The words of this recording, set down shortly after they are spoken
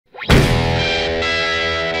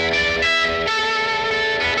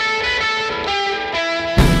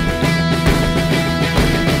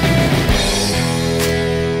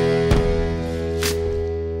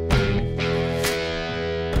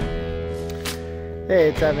Hey,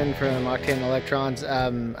 it's Evan from Octane Electrons.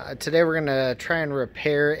 Today we're going to try and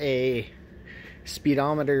repair a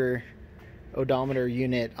speedometer odometer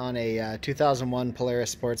unit on a 2001 Polaris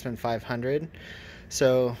Sportsman 500.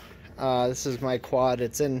 So this is my quad.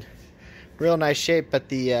 It's in real nice shape, but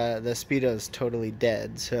the speedo is totally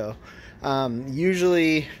dead. So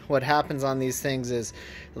usually what happens on these things is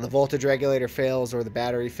the voltage regulator fails or the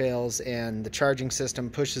battery fails, and the charging system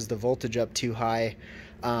pushes the voltage up too high.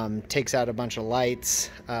 Takes out a bunch of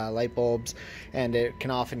lights, light bulbs, and it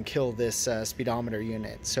can often kill this speedometer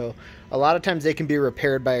unit. So a lot of times they can be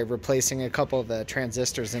repaired by replacing a couple of the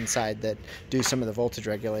transistors inside that do some of the voltage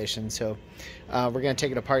regulation. So we're going to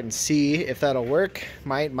take it apart and see if that'll work.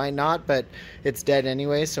 Might not, but it's dead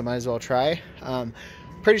anyway, so might as well try.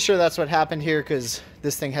 Pretty sure that's what happened here because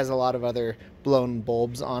this thing has a lot of other blown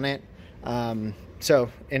bulbs on it.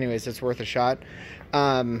 So anyways, it's worth a shot.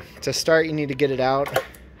 To start, you need to get it out.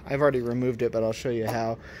 I've already removed it, but I'll show you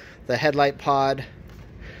how. The headlight pod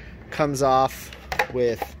comes off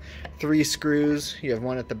with 3 screws. You have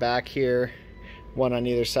one at the back here, one on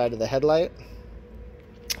either side of the headlight.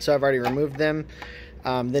 So I've already removed them.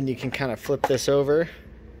 Then you can kind of flip this over,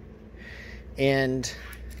 and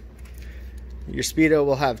your speedo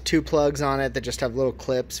will have 2 plugs on it that just have little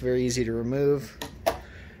clips, very easy to remove.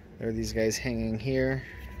 There are these guys hanging here.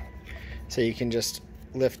 So you can just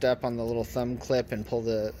lift up on the little thumb clip and pull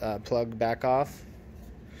the plug back off.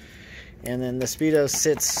 And then the speedo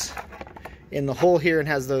sits in the hole here and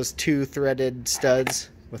has those 2 threaded studs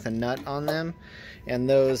with a nut on them. And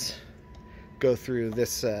those go through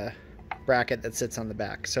this bracket that sits on the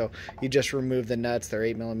back. So you just remove the nuts, they're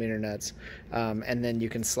 8mm nuts. And then you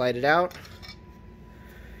can slide it out.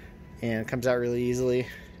 And it comes out really easily.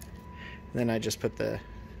 And then I just put the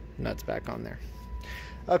nuts back on there.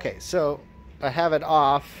 Okay, so I have it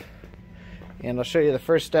off, and I'll show you. The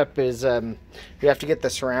first step is you have to get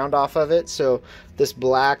the surround off of it. So this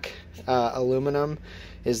black aluminum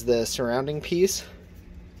is the surrounding piece.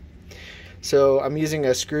 So I'm using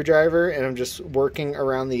a screwdriver, and I'm just working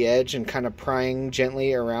around the edge and kind of prying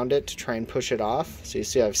gently around it to try and push it off. So you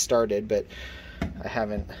see I've started, but I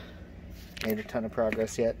haven't made a ton of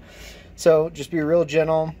progress yet. So just be real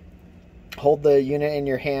gentle. Hold the unit in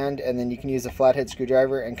your hand, and then you can use a flathead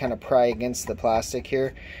screwdriver and kind of pry against the plastic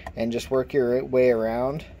here and just work your way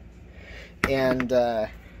around and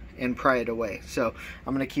pry it away. So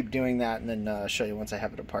I'm going to keep doing that and then show you once I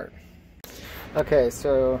have it apart. Okay,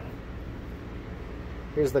 so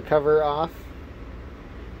here's the cover off.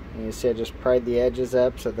 And you see I just pried the edges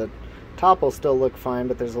up, so the top will still look fine,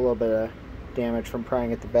 but there's a little bit of damage from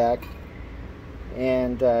prying at the back.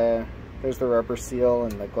 And there's the rubber seal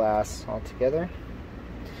and the glass all together.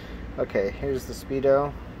 Okay, here's the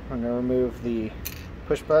speedo. I'm going to remove the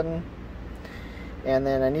push button. And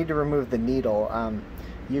then I need to remove the needle.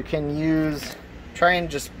 You can try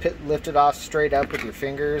and just lift it off straight up with your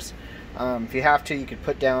fingers. If you have to, you could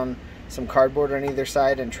put down some cardboard on either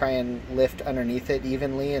side and try and lift underneath it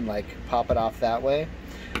evenly and like pop it off that way.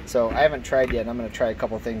 So I haven't tried yet. I'm going to try a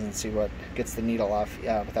couple things and see what gets the needle off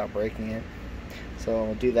without breaking it. So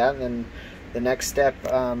we'll do that, and then the next step,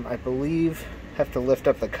 I believe, have to lift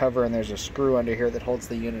up the cover, and there's a screw under here that holds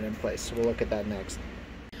the unit in place. So we'll look at that next.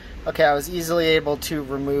 Okay, I was easily able to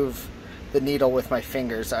remove the needle with my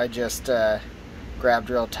fingers. I just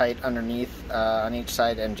grabbed real tight underneath on each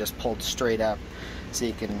side and just pulled straight up. So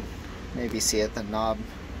you can maybe see it, the knob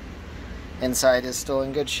inside is still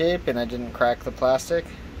in good shape, and I didn't crack the plastic.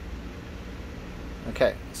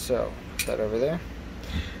 Okay, so put that over there.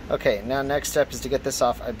 Okay, now next step is to get this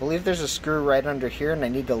off. I believe there's a screw right under here, and I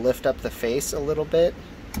need to lift up the face a little bit.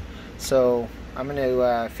 So I'm going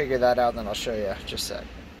to figure that out, and then I'll show you just a sec.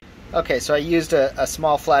 Okay, so I used a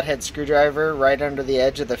small flathead screwdriver right under the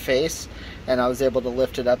edge of the face, and I was able to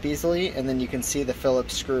lift it up easily, and then you can see the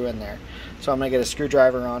Phillips screw in there. So I'm going to get a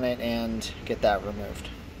screwdriver on it and get that removed.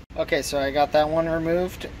 Okay, so I got that one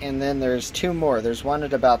removed, and then there's 2 more. There's one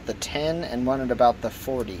at about the 10 and one at about the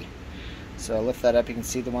 40. So I'll lift that up, you can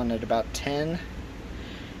see the one at about 10,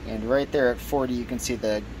 and right there at 40 you can see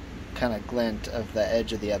the kind of glint of the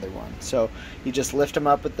edge of the other one. So you just lift them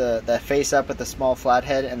up with the face up with the small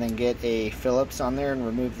flathead, and then get a Phillips on there and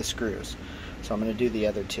remove the screws. So I'm going to do the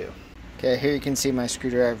other 2. Okay, here you can see my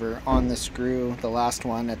screwdriver on the screw, the last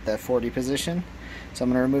one at the 40 position. So I'm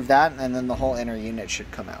going to remove that, and then the whole inner unit should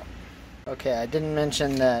come out. Okay, I didn't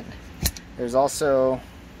mention that there's also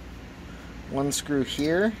 1 screw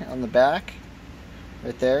here on the back,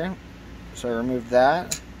 right there. So I removed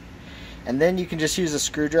that. And then you can just use a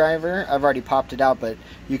screwdriver. I've already popped it out, but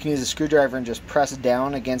you can use a screwdriver and just press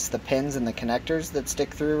down against the pins and the connectors that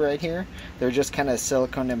stick through right here. They're just kind of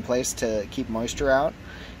siliconed in place to keep moisture out.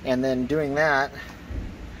 And then doing that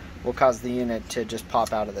will cause the unit to just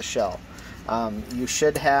pop out of the shell. You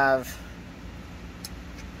should have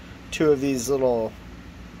 2 of these little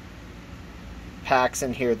packs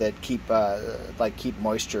in here that keep keep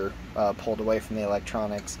moisture pulled away from the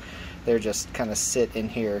electronics. They're just kind of sit in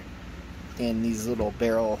here in these little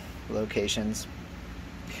barrel locations.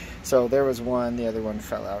 So there was one, the other one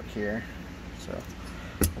fell out here. So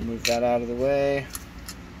we'll move that out of the way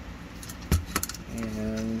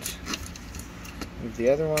and move the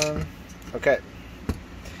other one. Okay,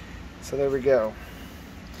 so there we go.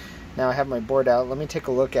 Now I have my board out. Let me take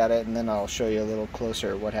a look at it and then I'll show you a little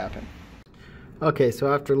closer what happened. Okay,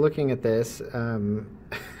 so after looking at this,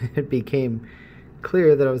 it became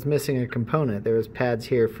clear that I was missing a component. There was pads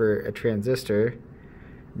here for a transistor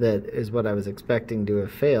that is what I was expecting to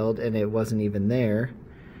have failed, and it wasn't even there.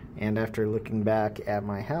 And after looking back at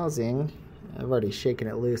my housing, I've already shaken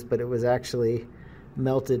it loose, but it was actually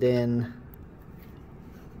melted in.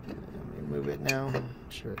 Let me move it now. I'm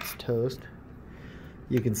sure it's toast.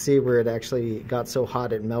 You can see where it actually got so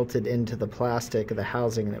hot it melted into the plastic of the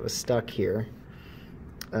housing and it was stuck here.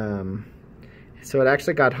 So it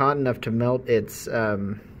actually got hot enough to melt its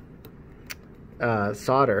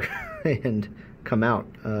solder and come out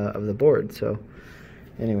of the board. So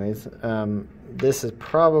anyways, this is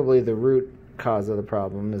probably the root cause of the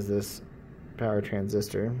problem, is this power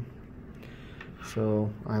transistor.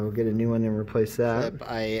 So I will get a new one and replace that.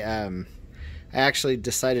 I actually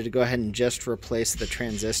decided to go ahead and just replace the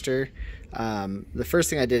transistor. The first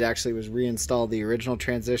thing I did actually was reinstall the original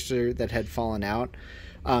transistor that had fallen out,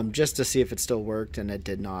 just to see if it still worked, and it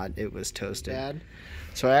did not. It was toasted.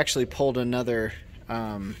 So I actually pulled another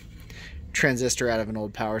transistor out of an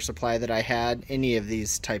old power supply that I had. Any of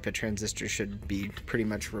these type of transistors should be pretty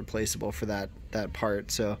much replaceable for that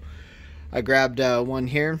part. So I grabbed one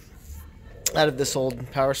here out of this old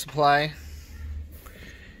power supply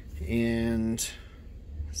and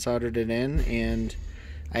soldered it in, and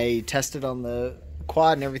I tested on the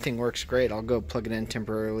quad and everything works great. I'll go plug it in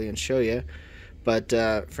temporarily and show you, but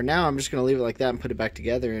for now I'm just gonna leave it like that and put it back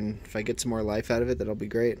together, and if I get some more life out of it, that'll be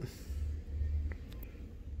great.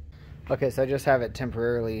 Okay, so I just have it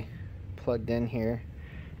temporarily plugged in here,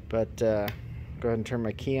 but go ahead and turn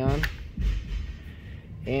my key on,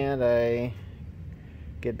 and I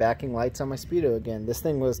get backing lights on my Speedo again. This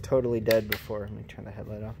thing was totally dead before. Let me turn the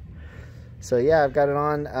headlight off. So yeah, I've got it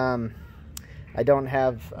on. I don't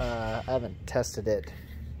have, I haven't tested it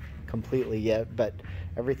completely yet, but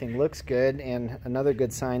everything looks good. And another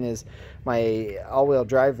good sign is my all-wheel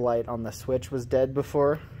drive light on the switch was dead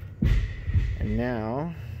before, and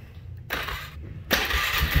now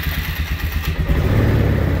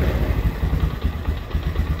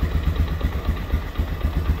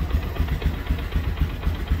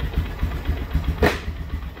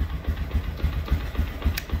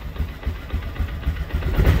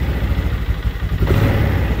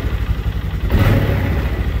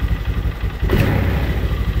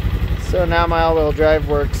so now my all-wheel drive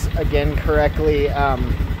works again correctly,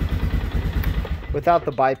 without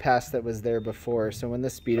the bypass that was there before. So when the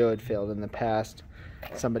Speedo had failed in the past,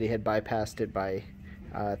 somebody had bypassed it by,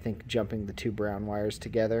 I think, jumping the 2 brown wires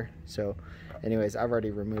together. So anyways, I've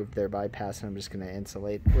already removed their bypass, and I'm just going to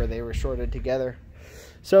insulate where they were shorted together.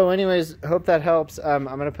 So anyways, hope that helps. I'm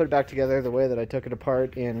going to put it back together the way that I took it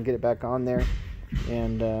apart and get it back on there.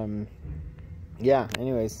 And yeah,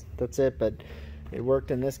 anyways, that's it. But it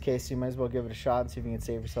worked in this case, so you might as well give it a shot and see if you can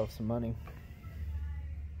save yourself some money.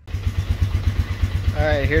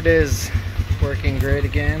 Alright, here it is, working great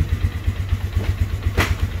again.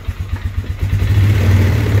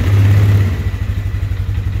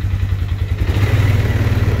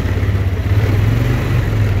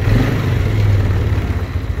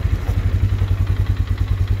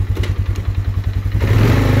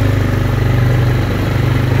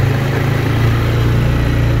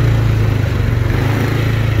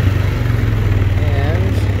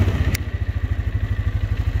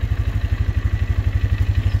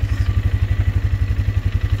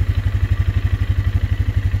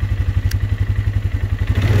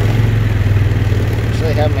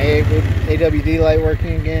 Have my AWD light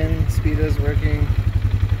working again, Speedo's working,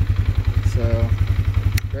 so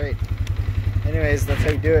great. Anyways, that's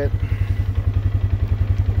how you do it.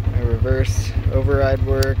 My reverse override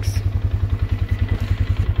works.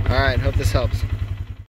 Alright, hope this helps.